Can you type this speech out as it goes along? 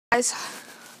guys,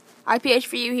 IPH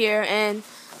for you here, and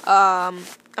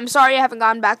I'm sorry I haven't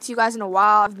gotten back to you guys in a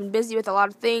while. I've been busy with a lot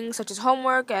of things, such as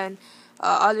homework and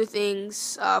other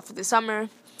things for the summer.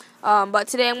 But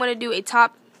today I'm going to do a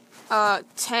top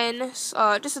 10, just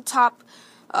a top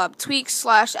tweaks /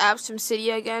 apps from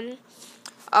Cydia again.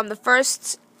 The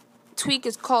first tweak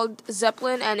is called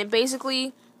Zeppelin, and it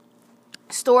basically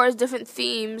stores different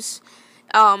themes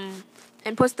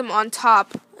and puts them on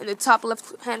top in the top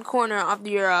left hand corner of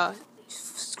your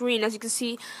screen. As you can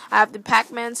see, I have the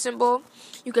Pac-Man symbol.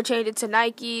 You can change it to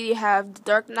Nike. You have the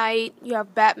Dark Knight. You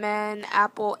have Batman,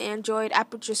 Apple, Android,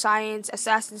 Aperture Science,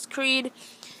 Assassin's Creed,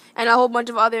 and a whole bunch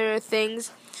of other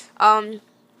things.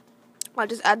 I'll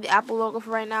just add the Apple logo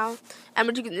for right now. And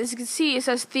as you can see, it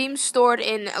says themes stored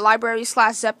in library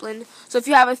 / Zeppelin. So if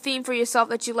you have a theme for yourself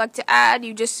that you like to add,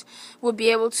 you just will be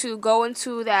able to go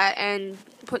into that and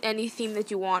put any theme that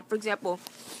you want. For example,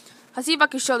 I'll see if I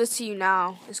can show this to you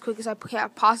now as quick as I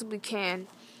possibly can.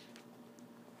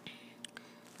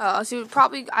 I'd see if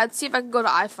I can go to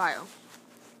iFile.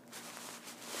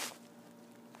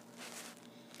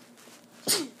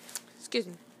 Excuse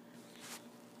me.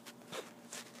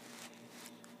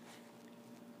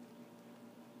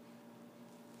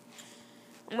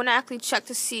 I'm going to actually check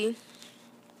to see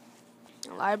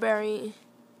library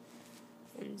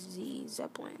and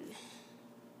Zeppelin.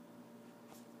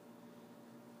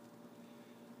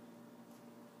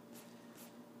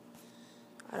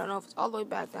 I don't know if it's all the way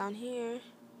back down here.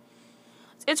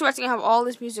 It's interesting I have all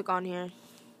this music on here.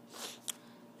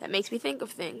 That makes me think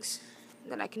of things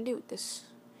that I can do with this.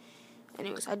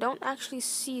 Anyways, I don't actually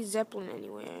see Zeppelin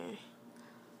anywhere. It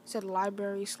said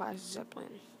library /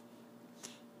 Zeppelin.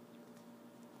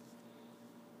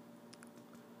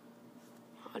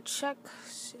 I'll check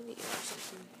Cydia or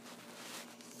something.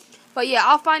 But yeah,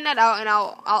 I'll find that out and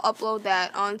I'll upload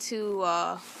that onto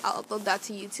I'll upload that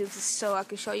to YouTube so I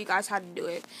can show you guys how to do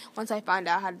it once I find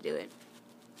out how to do it.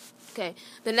 Okay,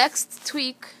 the next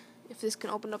tweak, if this can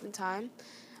open up in time,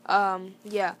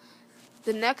 the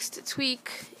next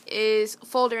tweak is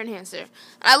folder enhancer. And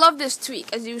I love this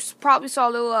tweak. As you probably saw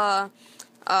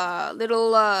a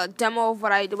little demo of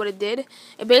what it did.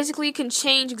 It basically can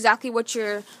change exactly what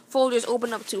your folders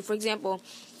open up to. For example,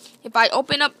 if I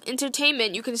open up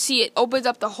entertainment, you can see it opens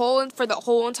up the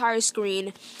whole entire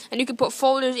screen, and you can put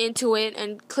folders into it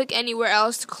and click anywhere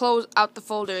else to close out the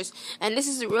folders. And this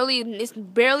is it's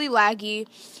barely laggy,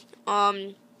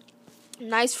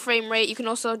 nice frame rate. You can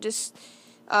also just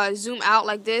zoom out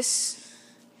like this,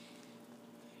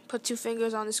 put 2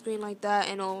 fingers on the screen like that,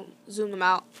 and it'll zoom them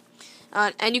out.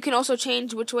 And you can also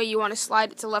change which way you want to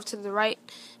slide it, to the left, to the right,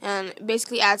 and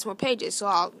basically adds more pages. So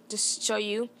I'll just show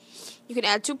you. You can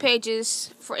add 2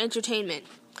 pages for entertainment.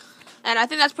 And I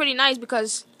think that's pretty nice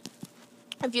because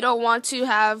if you don't want to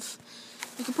have,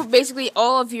 you can put basically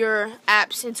all of your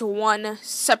apps into one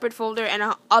separate folder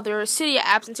and other Cydia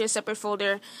apps into a separate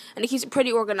folder, and it keeps it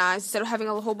pretty organized instead of having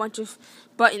a whole bunch of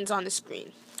buttons on the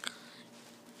screen.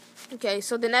 Okay,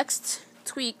 so the next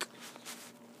tweak,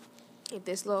 if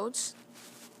this loads,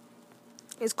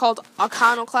 is called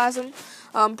iconoclasm.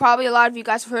 Probably a lot of you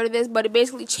guys have heard of this, but it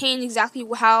basically changed exactly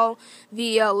how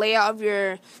the layout of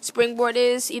your springboard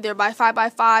is, either by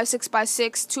 5x5,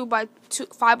 6x6, 2x2,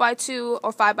 5x2,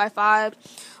 or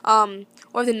 5x5,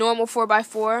 or the normal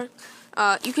 4x4.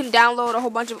 You can download a whole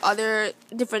bunch of other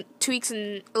different tweaks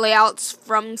and layouts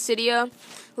from Cydia.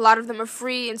 A lot of them are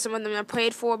free, and some of them are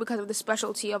paid for because of the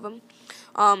specialty of them.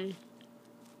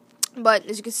 But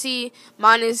as you can see,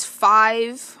 mine is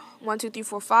 1, 2, 3,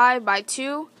 4, 5 by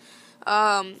 2,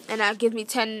 and that gives me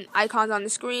 10 icons on the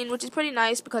screen, which is pretty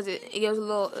nice because it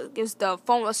gives the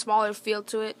phone a smaller feel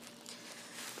to it.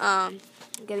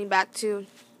 Getting back to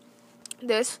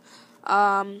this,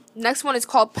 next one is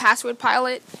called Password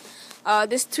Pilot.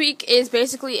 This tweak is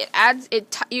basically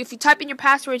if you type in your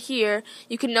password here,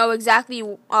 you can know exactly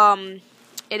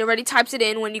it already types it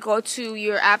in when you go to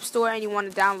your app store and you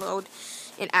want to download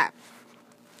an app.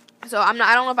 So I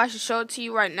don't know if I should show it to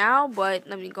you right now, but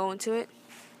let me go into it.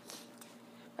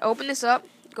 Open this up,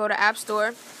 go to App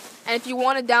Store, and if you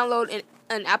want to download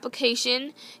an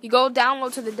application, you go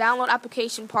download to the download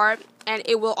application part, and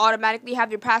it will automatically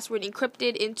have your password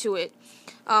encrypted into it.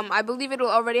 I believe it will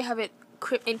already have it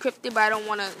encrypted, but I don't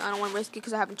want to risk it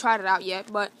because I haven't tried it out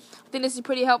yet. But I think this is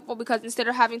pretty helpful because instead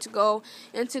of having to go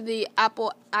into the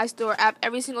Apple iStore app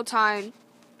every single time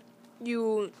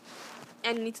you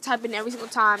need to type in every single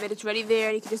time, and it's ready there,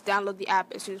 and you can just download the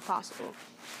app as soon as possible.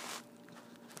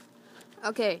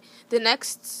 Okay, the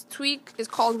next tweak is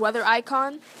called Weather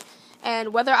Icon,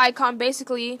 and Weather Icon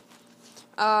basically,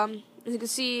 as you can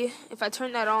see, if I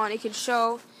turn that on, it can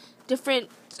show different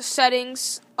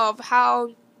settings of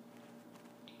how.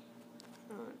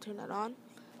 Turn that on.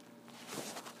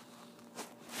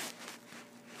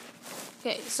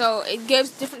 Okay, so it gives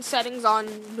different settings on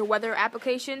the weather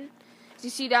application. As you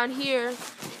see down here,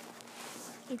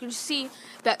 you can see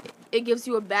that it gives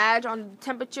you a badge on the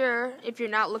temperature. If you're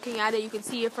not looking at it, you can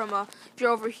see it from if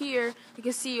you're over here, you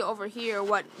can see over here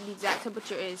what the exact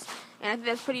temperature is. And I think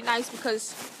that's pretty nice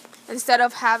because instead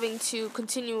of having to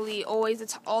continually, all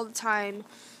the time,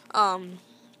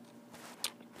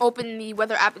 open the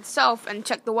weather app itself and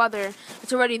check the weather,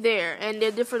 it's already there. And there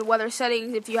are different weather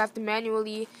settings if you have to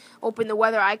manually open the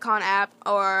weather icon app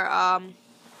or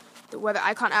the weather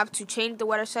icon app to change the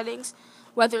weather settings.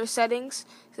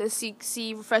 So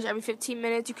see refresh every 15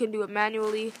 minutes. You can do it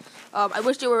manually. I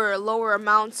wish there were lower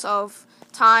amounts of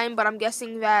time, but I'm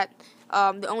guessing that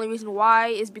the only reason why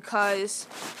is because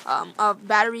of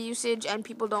battery usage, and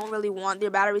people don't really want their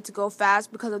battery to go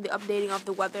fast because of the updating of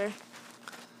the weather.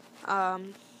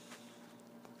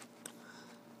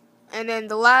 And then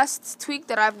the last tweak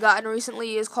that I've gotten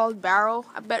recently is called Barrel.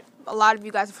 I bet a lot of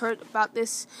you guys have heard about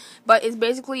this, but it's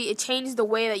basically, it changes the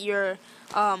way that your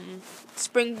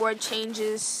springboard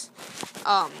changes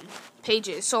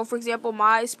pages. So for example,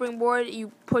 my springboard,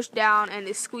 you push down and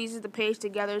it squeezes the page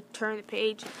together, turn the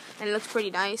page, and it looks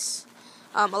pretty nice.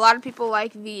 A lot of people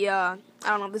like the, I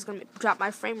don't know if this is going to drop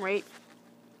my frame rate,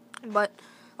 but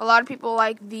a lot of people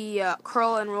like the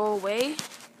curl and roll away.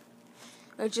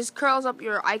 It just curls up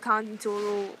your icons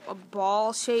into a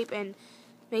ball shape and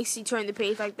makes you turn the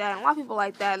page like that. And a lot of people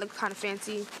like that. It looks kind of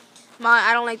fancy.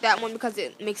 I don't like that one because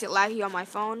it makes it laggy on my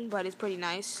phone, but it's pretty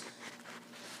nice.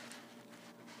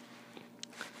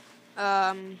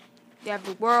 You have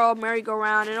the world,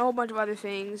 merry-go-round, and a whole bunch of other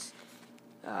things.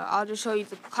 I'll just show you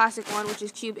the classic one, which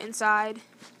is cube inside.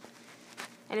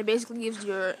 And it basically gives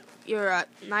your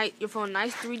phone a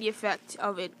nice 3D effect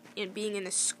of it being in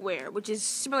a square, which is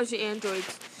similar to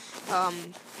Android's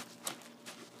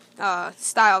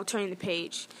style of turning the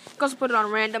page. You can also put it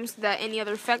on random so that any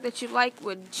other effect that you like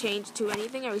would change to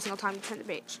anything every single time you turn the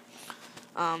page.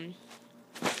 And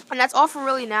that's all for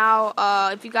really now.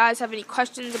 If you guys have any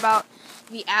questions about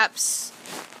the apps,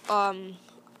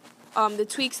 the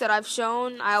tweaks that I've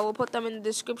shown, I will put them in the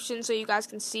description so you guys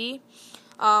can see.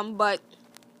 But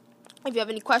if you have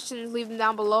any questions, leave them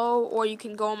down below, or you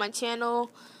can go on my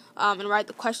channel and write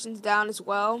the questions down as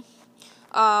well.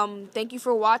 Thank you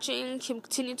for watching.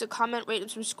 Continue to comment, rate,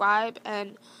 and subscribe.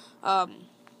 And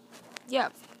yeah,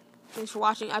 thanks for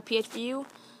watching. IPH for you,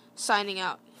 signing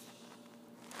out.